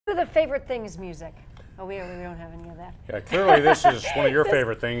with the favorite things music. Oh, we don't have any of that. Yeah, clearly this is one of your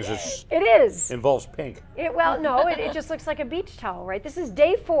favorite things. It is. Involves pink. Well, no, it just looks like a beach towel, right? This is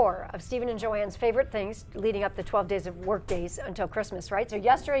day 4 of Stephen and JoAnne's favorite things leading up the 12 days of work days until Christmas, right? So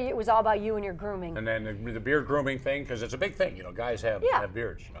yesterday it was all about you and your grooming. And then the beard grooming thing, because it's a big thing. You know, guys have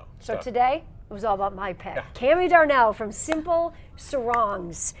beards, you know. So today it was all about my pet. Yeah. Cammie Darnell from Simple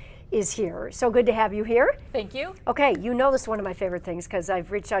Sarongs is here. So good to have you here. Thank you. Okay, you know this is one of my favorite things because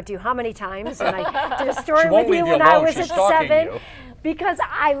I've reached out to you how many times, and I did a story with you when I was at 7. Because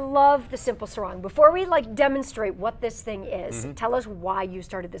I love the Simple Sarong. Before we demonstrate what this thing is, tell us why you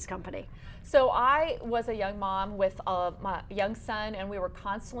started this company. So I was a young mom with my young son, and we were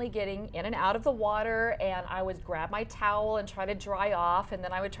constantly getting in and out of the water, and I would grab my towel and try to dry off, and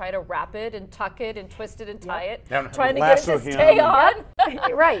then I would try to wrap it and tuck it and twist it and tie it, trying to get it to stay on.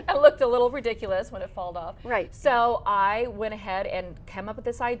 Right. It looked a little ridiculous when it fell off. Right. So I went ahead and came up with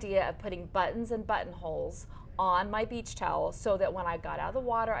this idea of putting buttons and buttonholes on my beach towel so that when I got out of the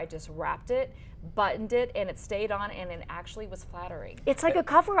water, I just wrapped it, buttoned it, and it stayed on, and it actually was flattering. It's like a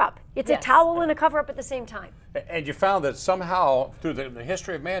cover-up. It's a towel and a cover-up at the same time. And you found that somehow, through the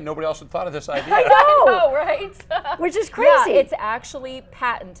history of man, nobody else had thought of this idea. I know, right? Which is crazy. Yeah, it's actually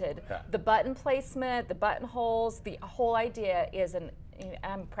patented. Yeah. The button placement, the buttonholes, the whole idea is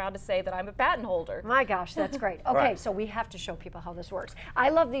I'm proud to say that I'm a patent holder. My gosh, that's great. Okay, so we have to show people how this works. I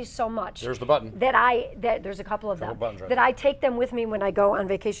love these so much. There's the button. That there's a couple of them. That I take them with me when I go on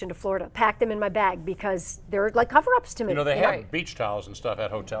vacation to Florida. Pack them in my bag because they're like cover-ups to me. You know, they have beach towels and stuff at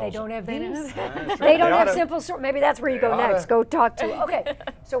hotels. They don't have these. They don't have Simple Sarong. Maybe that's where you go next. Go talk to. Okay,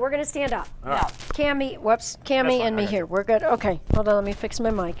 so we're going to stand up. Now, Cammie and me here. We're good. Okay, hold on. Let me fix my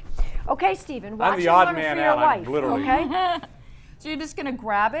mic. Okay, Stephen. I'm the odd man out. I'm literally. Okay. So you're just going to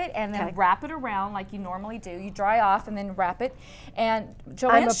grab it and then wrap it around like you normally do. You dry off and then wrap it. And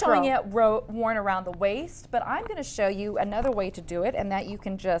JoAnne's showing it worn around the waist, but I'm going to show you another way to do it, and that you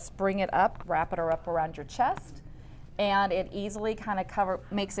can just bring it up, wrap it up around your chest, and it easily kind of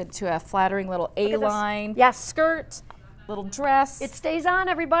makes it to a flattering little A-line skirt, little dress. It stays on,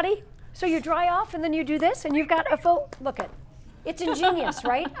 everybody. So you dry off and then you do this and you've got a full, look at. It's ingenious,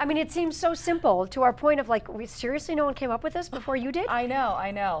 right? I mean, it seems so simple to our point of seriously, no one came up with this before you did? I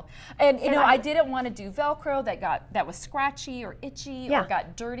know. And you know, I didn't want to do Velcro that was scratchy or itchy or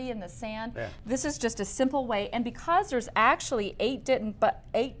got dirty in the sand. Yeah. This is just a simple way, and because there's actually 8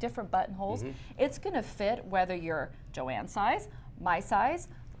 different buttonholes, it's going to fit whether you're JoAnne's size, my size,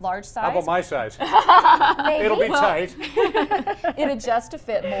 large size. How about my size? It'll be tight. It adjusts to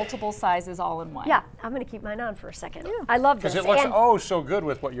fit multiple sizes all in one. Yeah, I'm going to keep mine on for a second. Yeah. I love this. Because it looks so good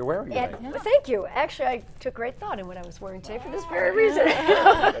with what you're wearing today. Thank you. Actually, I took great thought in what I was wearing today for this very reason.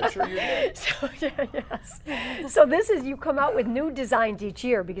 I'm sure you did. So this is, you come out with new designs each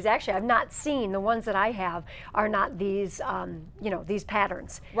year, because actually I've not seen, the ones that I have are not these, these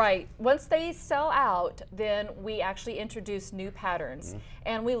patterns. Right. Once they sell out, then we actually introduce new patterns.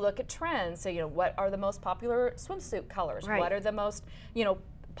 And we look at trends. So, what are the most popular swimsuit colors? Right. What are the most,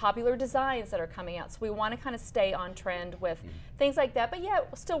 popular designs that are coming out? So we want to kind of stay on trend with things like that, but we'll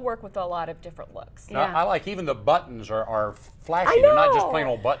still work with a lot of different looks. Yeah. I like even the buttons are flashy. They're not just plain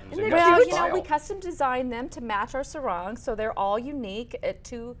old buttons. Well, we custom design them to match our sarongs, so they're all unique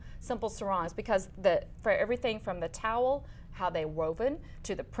to Simple Sarongs, because for everything from the towel, how they're woven,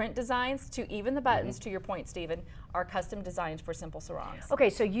 to the print designs, to even the buttons, to your point, Stephen, are custom designed for Simple Sarongs. Okay,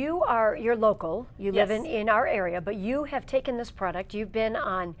 so you're local, you live in our area, but you have taken this product, you've been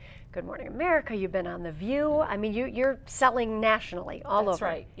on Good Morning America, you've been on The View, I mean, you're selling nationally, all over. That's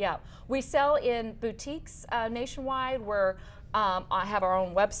right, yeah. We sell in boutiques nationwide. I have our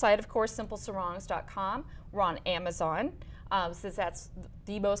own website, of course, simplesarongs.com. We're on Amazon, since that's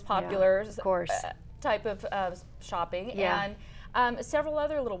the most popular type of shopping, and several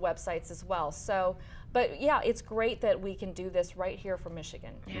other little websites as well. So, but yeah, it's great that we can do this right here from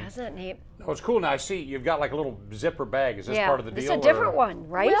Michigan. Yeah, isn't it neat? Oh, it's cool. Now I see you've got like a little zipper bag. Is this part of the deal? It's a different one,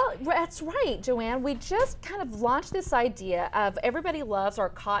 right? Well, that's right, JoAnne. We just kind of launched this idea of everybody loves our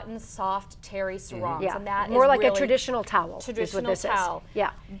cotton, soft, terry sarongs, and that more is like really a traditional towel. Traditional towel.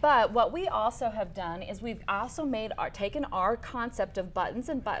 Yeah. But what we also have done is we've also taken our concept of buttons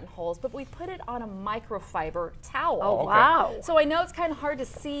and buttonholes, but we put it on a microfiber towel. Oh, wow. So I know it's kind of hard to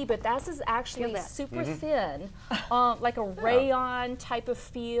see, but this is actually super thin, like a rayon type of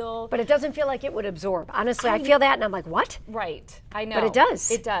feel. But it doesn't feel like it would absorb. Honestly, I feel that and I'm like, what? Right, I know. But it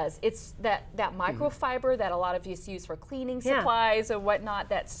does. It does. It's that microfiber that a lot of you use for cleaning supplies or whatnot,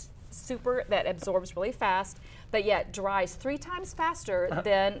 that absorbs really fast. but yet dries 3 times faster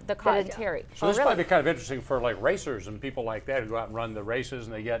than the cotton terry. So this might be kind of interesting for like racers and people like that who go out and run the races,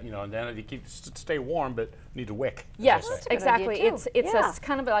 and they get, you know, and then you stay warm, but need to wick. Yes, exactly. It's yeah. a,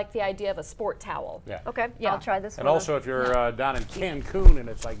 kind of like the idea of a sport towel. Yeah. Okay, Yeah. I'll try this And one. also, if you're down in Cancun and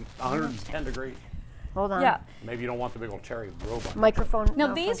it's like 110 degrees, Hold on. Yeah. maybe you don't want the big old cherry robot. Microphone.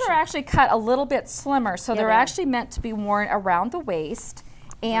 Now these are actually cut a little bit slimmer, so they're they are. actually meant to be worn around the waist.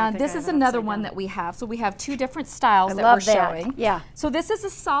 And this is another one that we have. So we have 2 different styles that we're showing. Yeah. So this is a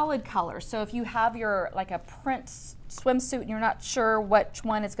solid color. So if you have your like a print swimsuit and you're not sure which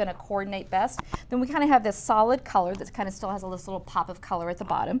one is going to coordinate best, then we kind of have this solid color that kind of still has a little pop of color at the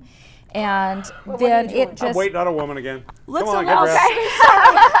bottom. And then it just I'm waiting on a woman again. looks Come on, a get little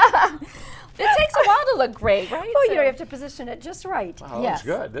dressed. It takes a while to look great, right? Oh, you have to position it just right. Oh, Yes.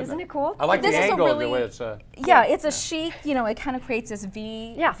 looks good, Isn't it cool? I like This the is a angle of the really- way it's. Yeah, it's a chic, you know, it kind of creates this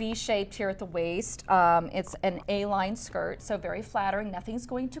Yeah. V shaped here at the waist. It's an A-line skirt, so very flattering. Nothing's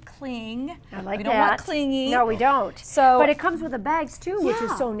going to cling. I like we that. don't want clingy. No, we don't. So- but it comes with the bags too, which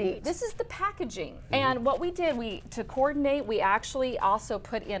is Yeah. so neat. This is the packaging. And what we did, to coordinate, we actually also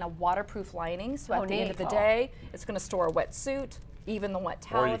put in a waterproof lining. So at the end of the neat. day, it's going to store a wetsuit, even the wet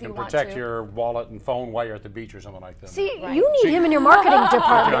towel Or you if you can want protect to. your wallet and phone while you're at the beach or something like that. See, Right. you need him in your marketing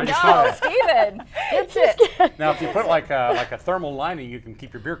department. just No, wanna- Steven, it's it. Now, if you put like a thermal lining, you can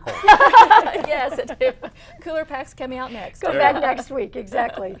keep your beer cold. Yes, cooler packs coming out next. Go back next week,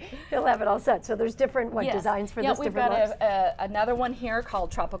 exactly. He'll have it all set. So there's different Yes. designs for yeah, this we've different got looks. another one here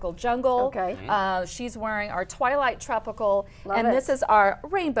called Tropical Jungle. Okay. She's wearing our Twilight Tropical, Love and it. this is our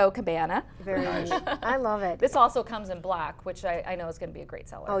Rainbow Cabana. Very neat. I love it. This also comes in black, which I know is going to be a great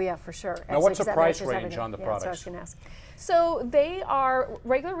seller. Oh yeah, for sure. Now, what's the That price matches range everything. on the Yeah, that's what I was products? going to ask. So they are,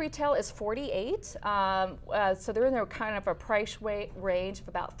 regular retail is $48. So they're in their kind of a price range of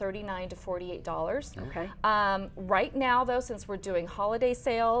about $39 to $48. Okay. Right now though, since we're doing holiday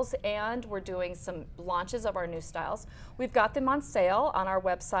sales and we're doing some launches of our new styles, we've got them on sale on our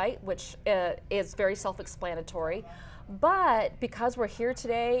website, which is very self-explanatory. But because we're here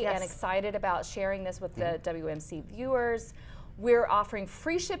today and excited about sharing this with the WMC viewers, we're offering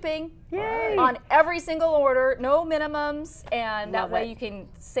free shipping on every single order, no minimums, and that way you can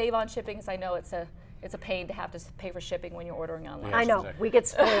save on shipping, because I know it's a pain to have to pay for shipping when you're ordering online. I know. exactly. We get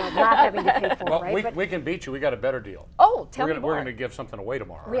spoiled not having to pay for Well, it, right? we can beat you. We got a better deal. Oh, tell me We're more. going to give something away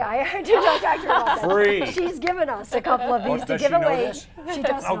tomorrow. Yeah, I did not talk to her about that. Free. She's given us a couple of these to does give she know away. this? She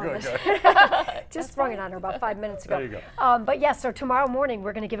does Oh, know good, this. good. Just sprung it on her about 5 minutes ago. There you go. But yes, so tomorrow morning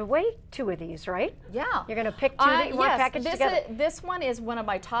we're going to give away 2 of these, right? Yeah. You're going to pick 2 that you want packaged together. This one is one of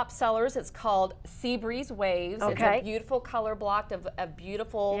my top sellers. It's called Sea Breeze Waves. It's Okay. a beautiful color block of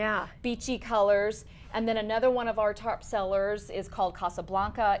beautiful Yeah. beachy colors. And then another one of our top sellers is called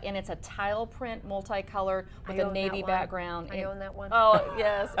Casablanca, and it's a tile print multicolor with I a own navy that one. background. I own that one. Oh,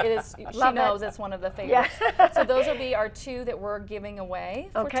 yes, it is. She Love knows it. it's one of the favorites. So those will be our 2 that we're giving away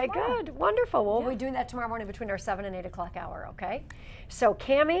for Okay, tomorrow. good. Wonderful. Well, we'll be doing that tomorrow morning between our 7 and 8 o'clock hour, okay? So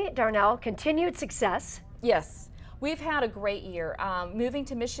Cammie Darnell, continued success. Yes. We've had a great year. Moving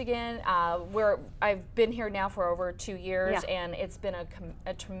to Michigan, I've been here now for over 2 years, Yeah. and it's been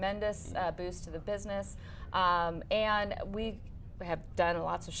a tremendous boost to the business. And we have done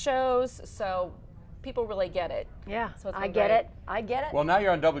lots of shows, so people really get it. Yeah, So it's I been get great. it. I get it. Well, now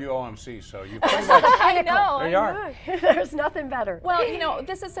you're on WOMC, so you pretty much. I know. There you are. There's nothing better. Well, you know,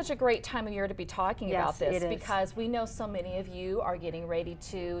 this is such a great time of year to be talking Yes, about this, it is. because we know so many of you are getting ready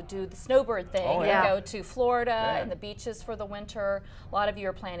to do the snowbird thing Oh, and yeah. go to Florida Yeah. and the beaches for the winter. A lot of you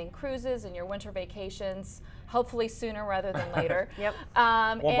are planning cruises and your winter vacations, hopefully sooner rather than later. Yep.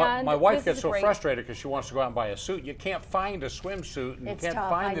 Well, and my wife this gets is so great. frustrated because she wants to go out and buy a suit. You can't find a swimsuit, and It's you can't tough,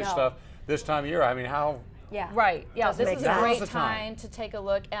 find I this know. stuff this time of year. I mean, how? Yeah. Right. Yeah. Doesn't This make is sense. a great Now's the time. time to take a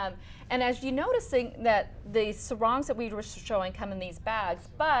look. And as you're noticing that the sarongs that we were showing come in these bags,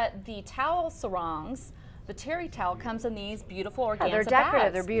 but the towel sarongs, the terry towel, comes in these beautiful organza they're decorative,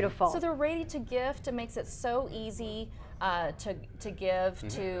 bags. they're beautiful. So they're ready to gift. It makes it so easy to give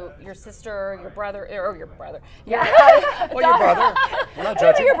to your sister, your brother, or your brother. Yeah. Well, your brother. We're not Maybe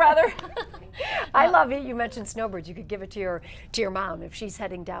judging. your brother. I love it. You mentioned snowbirds. You could give it to your mom if she's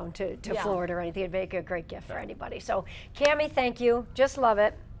heading down to Yeah. Florida or anything. It'd make a great gift for anybody. So, Cammie, thank you. Just love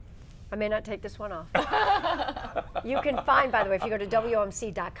it. I may not take this one off. You can find, by the way, if you go to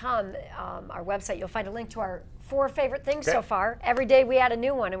WOMC.com, our website, you'll find a link to our 4 favorite things so Okay. far. Every day we add a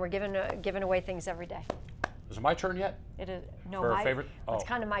new one, and we're giving away things every day. Is it my turn yet? It is no For a my favorite? It's Oh.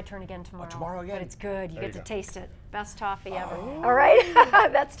 kind of my turn again tomorrow. tomorrow again? But it's good. You There get you to go. taste it. Best toffee ever. All right,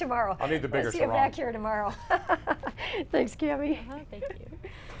 that's tomorrow. I'll need the bigger We'll see you sarong. back here tomorrow. Thanks, Cammie. Thank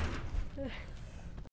you.